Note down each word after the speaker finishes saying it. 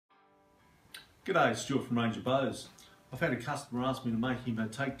G'day, Stuart from Ranger Bows. I've had a customer ask me to make him a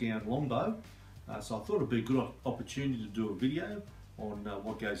takedown longbow, so I thought it'd be a good opportunity to do a video on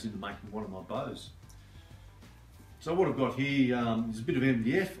what goes into making one of my bows. So what I've got here is a bit of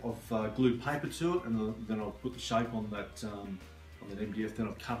MDF. I've glued paper to it, and then I've put the shape on that MDF. Then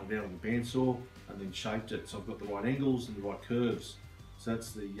I've cut it out on the bandsaw and then shaped it so I've got the right angles and the right curves. So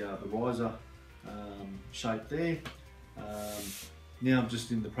that's the riser shape there. Now I'm just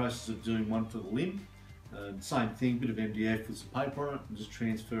in the process of doing one for the limb. Same thing, bit of MDF with some paper on it. I'm just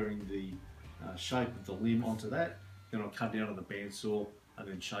transferring the shape of the limb onto that. Then I'll cut down on the bandsaw and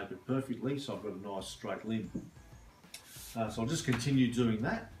then shape it perfectly so I've got a nice straight limb. So I'll just continue doing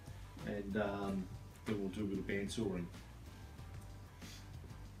that, and then we'll do a bit of bandsawing.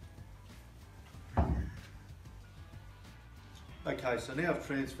 Okay, so now I've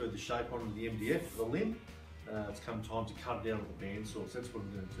transferred the shape onto the MDF for the limb. It's come time to cut it down with the bandsaw, so that's what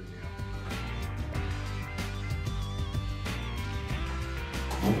I'm going to do now.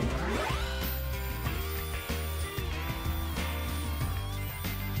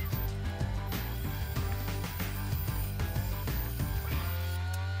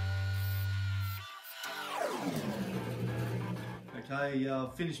 Okay,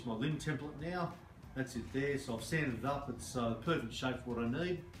 I've finished my limb template now. That's it there, so I've sanded it up. It's the perfect shape for what I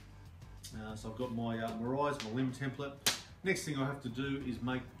need. So I've got my rise, my limb template. Next thing I have to do is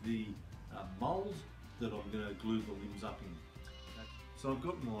make the mould that I'm going to glue the limbs up in. So I've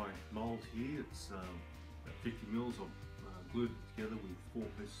got my mould here. It's about 50 mils. I've glued it together with 4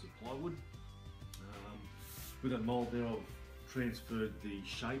 pieces of plywood. With that mould there, I've transferred the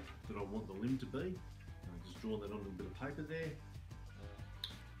shape that I want the limb to be. Just drawn that onto a bit of paper there.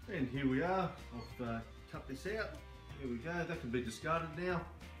 And here we are. I've cut this out. Here we go. That can be discarded now.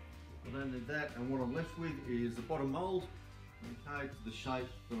 I don't need that, and what I'm left with is the bottom mould, okay, to the shape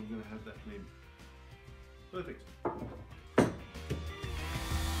that I'm going to have that limb. Perfect.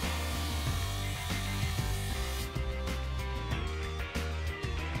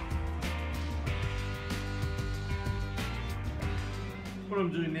 What I'm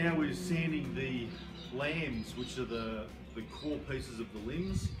doing now is sanding the lambs, which are the core pieces of the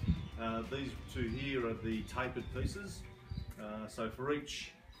limbs. These two here are the tapered pieces. So for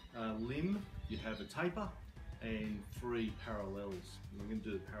each limb, you have a taper and 3 parallels. I'm going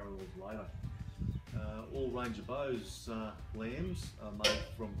to do the parallels later. All Ranger Bows lambs are made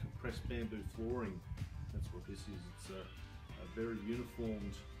from compressed bamboo flooring. That's what this is. It's a very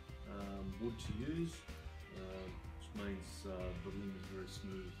uniformed wood to use, which means the limb is very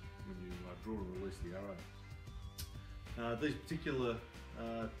smooth when you draw and release the arrow. These particular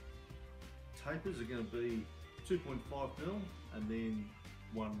tapers are going to be 2.5 mil and then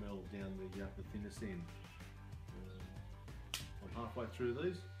 1 mil down the thinnest end. I'm halfway through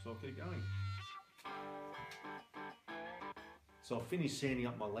these, so I'll keep going. So I've finished sanding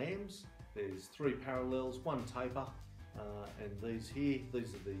up my lambs. There's 3 parallels, 1 taper, and these here,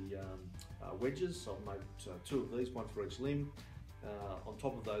 these are the wedges. So I've made 2 of these, 1 for each limb. On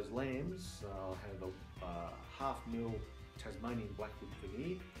top of those lambs, I'll have a 1/2 mil Tasmanian blackwood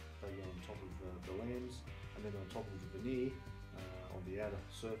veneer. They go on top of the lambs, and then on top of the veneer, on the outer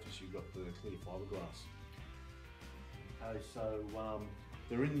surface, you've got the clear fiberglass. Okay, so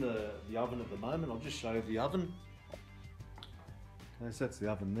they're in the oven at the moment. I'll just show you the oven. Okay, so that's the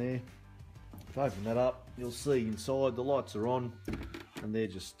oven there. If I open that up, you'll see inside the lights are on, and they're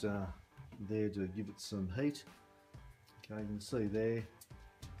just there to give it some heat. Okay, you can see there.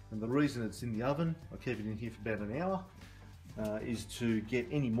 And the reason it's in the oven, I keep it in here for about an hour, is to get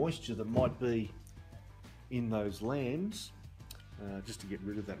any moisture that might be in those lambs, just to get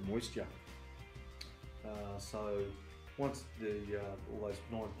rid of that moisture. So once all those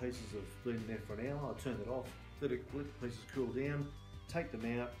 9 pieces have been there for an hour, I turn it off, let the pieces cool down, take them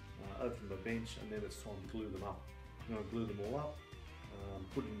out, open the bench, and then it's time to glue them up. I'm going to glue them all up,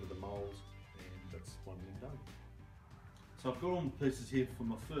 put it into the mould, and that's one limb done. So I've got all the pieces here for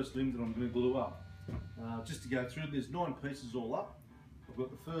my first limb that I'm going to glue up. Just to go through, there's 9 pieces all up. I've got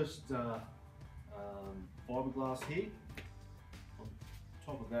the first fiberglass here. On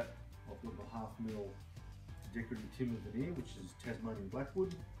top of that, I've got the 1/2 mil decorative timber veneer, which is Tasmanian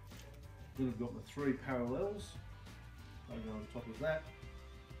blackwood. Then I've got my 3 parallels. I go on top of that,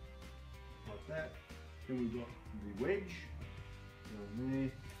 like that. Then we've got the wedge down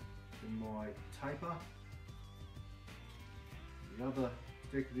there. Then my taper. The other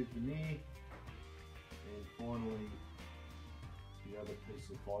decorative veneer. And finally, the other piece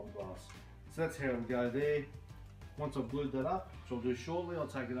of fiberglass. So that's how it'll go there. Once I've glued that up, which I'll do shortly, I'll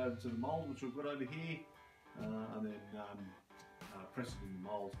take it over to the mould, which I've got over here, and then press it in the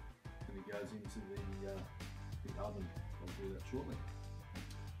mould. and it goes into the oven. I'll do that shortly.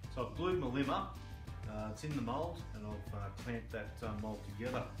 So I've glued my limb up, it's in the mould, and I've clamped that mould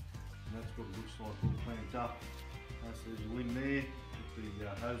together. And that's what it looks like all clamped up. So there's a limb there, with the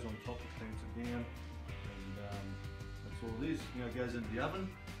hose on top that clamps it down, and that's all it is. Now it goes into the oven.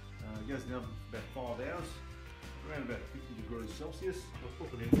 It goes in the oven for about 5 hours, around about 50 degrees Celsius. I'll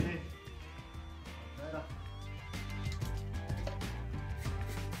pop it in there. Later.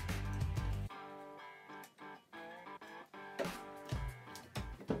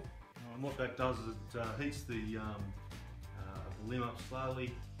 And what that does is it heats the limb up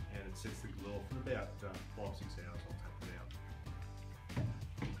slowly, and it sets the glue off in about 5 or 6 hours. I'll take it out.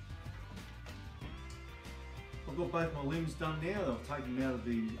 I've got both my limbs done now. I've taken them out of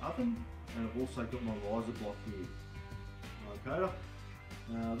the oven, and I've also got my riser block here. Okay.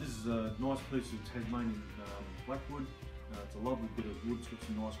 This is a nice piece of Tasmanian blackwood. It's a lovely bit of wood, it's got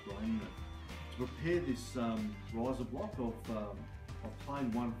some nice grain in it. To prepare this riser block, I've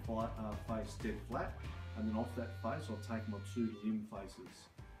planed one face dead flat, and then off that face I'll take my 2 limb faces.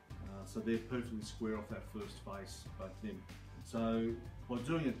 So they're perfectly square off that first face, both of them. So by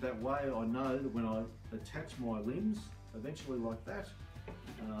doing it that way, I know that when I attach my limbs, eventually like that,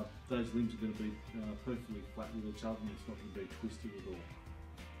 those limbs are going to be perfectly flat with each other, and it's not going to be twisted at all.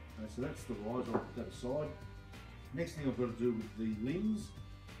 So that's the riser. I'll put that aside. Next thing I've got to do with the limbs,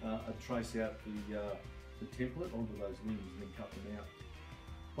 I trace out the template onto those limbs and then cut them out.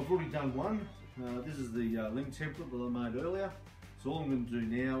 I've already done one. This is the limb template that I made earlier. So all I'm going to do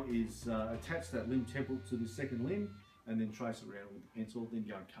now is attach that limb template to the second limb and then trace it around with the pencil, then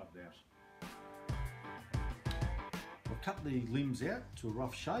go and cut it out. I've cut the limbs out to a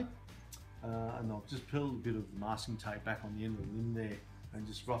rough shape, and I've just peeled a bit of masking tape back on the end of the limb there and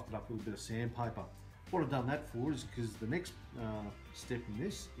just roughed it up with a bit of sandpaper. What I've done that for is because the next step in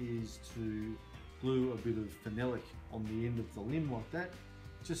this is to glue a bit of phenolic on the end of the limb like that,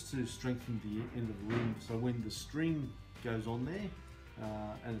 just to strengthen the end of the limb, so when the string goes on there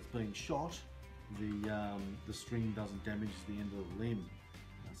and it's being shot, the string doesn't damage the end of the limb.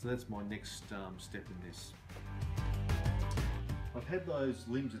 So that's my next step in this. I've had those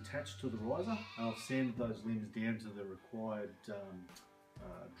limbs attached to the riser, and I've sanded those limbs down to the required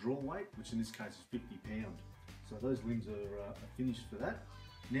draw weight, which in this case is 50 pounds. So those limbs are finished for that.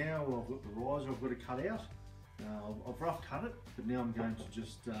 Now I've got the riser I've got to cut out. I've rough cut it, but now I'm going to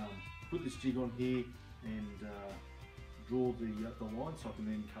just put this jig on here and draw the line so I can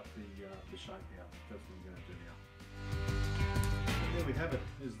then cut the shape out. That's what I'm going to do now. And there we have it.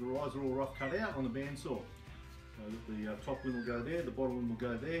 There's the riser all rough cut out on the bandsaw. So the top limb will go there, the bottom limb will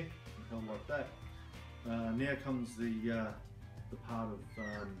go there, and held like that. Now comes the part of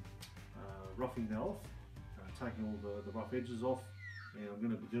roughing that off, taking all the rough edges off, and I'm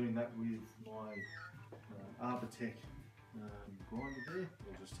going to be doing that with my Arbortech grinder there.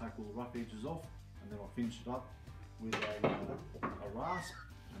 I'll just take all the rough edges off, and then I'll finish it up with a rasp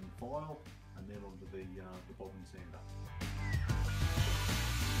and file, and then onto the bobbin sander.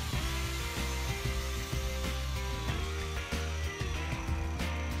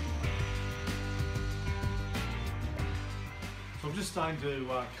 So I'm just starting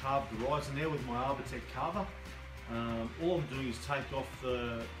to carve the riser now with my Arbortech carver. All I'm doing is take off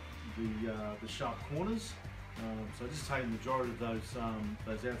the sharp corners. So just take the majority of those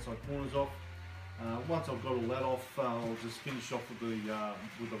outside corners off. Once I've got all that off, I'll just finish off with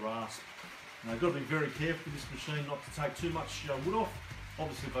the rasp. I've got to be very careful with this machine not to take too much wood off.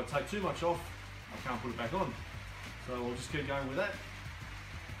 Obviously, if I take too much off, I can't put it back on. So I'll just keep going with that.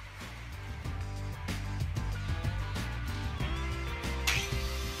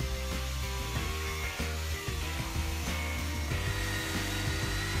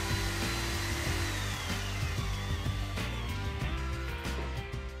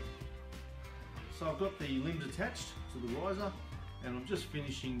 So I've got the limbs attached to the riser, and I'm just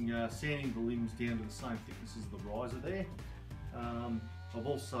finishing sanding the limbs down to the same thickness as the riser there. I've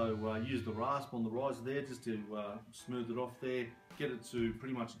also used the rasp on the riser there just to smooth it off there, get it to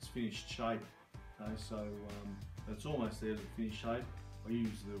pretty much its finished shape. Okay, so it's almost there to the finished shape. I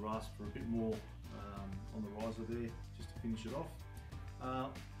use the rasp for a bit more on the riser there just to finish it off.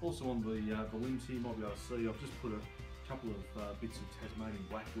 Also on the limbs here, you might be able to see, I've just put a couple of bits of Tasmanian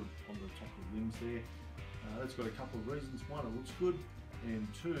blackwood on the top of the limbs there. That's got a couple of reasons. One, it looks good, and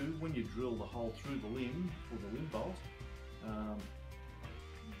two, when you drill the hole through the limb, or the limb bolt,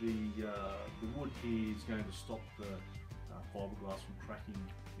 the wood here is going to stop the fiberglass from cracking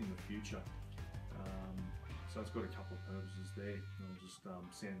in the future. So it's got a couple of purposes there, and I'll just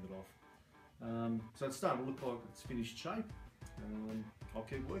sand it off. So it's starting to look like it's finished shape. I'll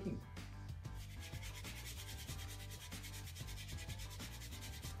keep working.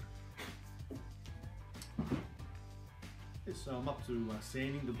 so I'm up to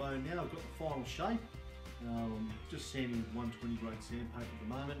sanding the bow now. I've got the final shape. Just sanding with 120 grade sandpaper at the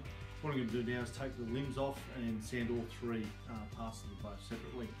moment. What I'm going to do now is take the limbs off and sand all three parts of the bow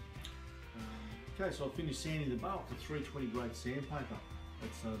separately. Okay, so I've finished sanding the bow up to 320 grade sandpaper.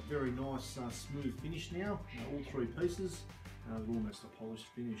 It's a very nice smooth finish now, all three pieces, with almost a polished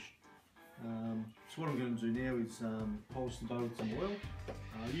finish. So what I'm going to do now is polish the bow with some oil.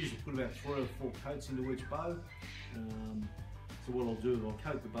 I usually put about 3 or 4 coats into each bow. So what I'll do is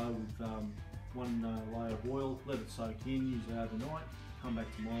I'll coat the bow with one layer of oil, let it soak in, use it overnight, come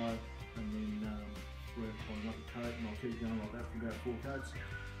back tomorrow and then reapply another coat, and I'll keep going like that for about 4 coats.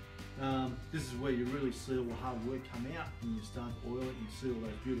 This is where you really see all the hard work come out when you start to oil it, and you see all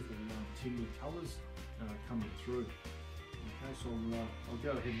those beautiful timbered colours coming through. Okay, so I'll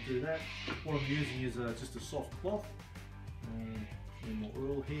go ahead and do that. What I'm using is just a soft cloth and more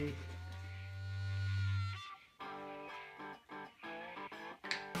oil here.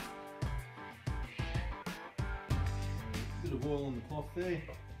 A bit of oil on the cloth there.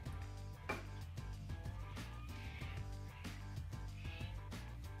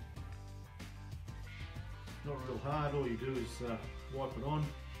 Not real hard, all you do is wipe it on,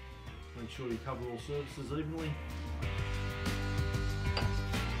 make sure you cover all surfaces evenly.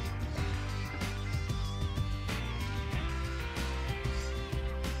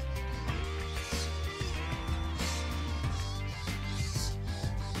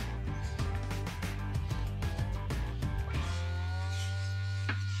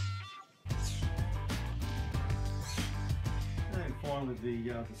 And finally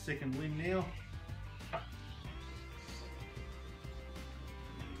the second limb now.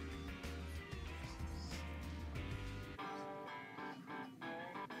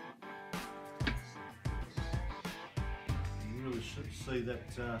 See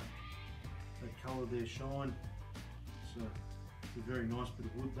that colour there shine. It's a very nice bit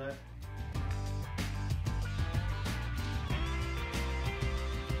of wood, that.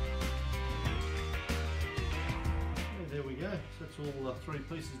 And there we go. So that's all 3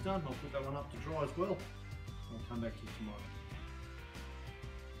 pieces done. I'll put that one up to dry as well. I'll come back to you tomorrow.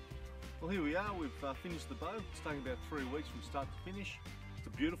 Well, here we are. We've finished the bow. It's taken about 3 weeks from start to finish. It's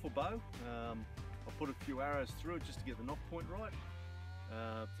a beautiful bow. I put a few arrows through it just to get the knock point right.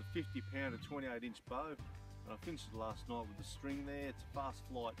 It's a 50 pounder 28-inch bow, and I finished it last night with the string there. It's a fast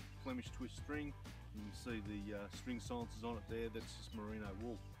flight Flemish twist string. You can see the string silencers on it there. That's just merino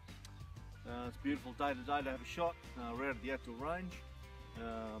wool. It's beautiful day to day to have a shot. We're out at the outdoor range,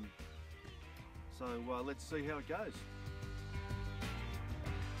 so let's see how it goes.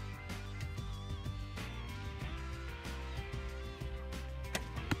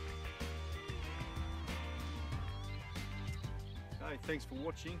 Thanks for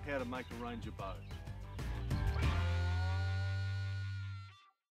watching How to Make a Ranger Bow.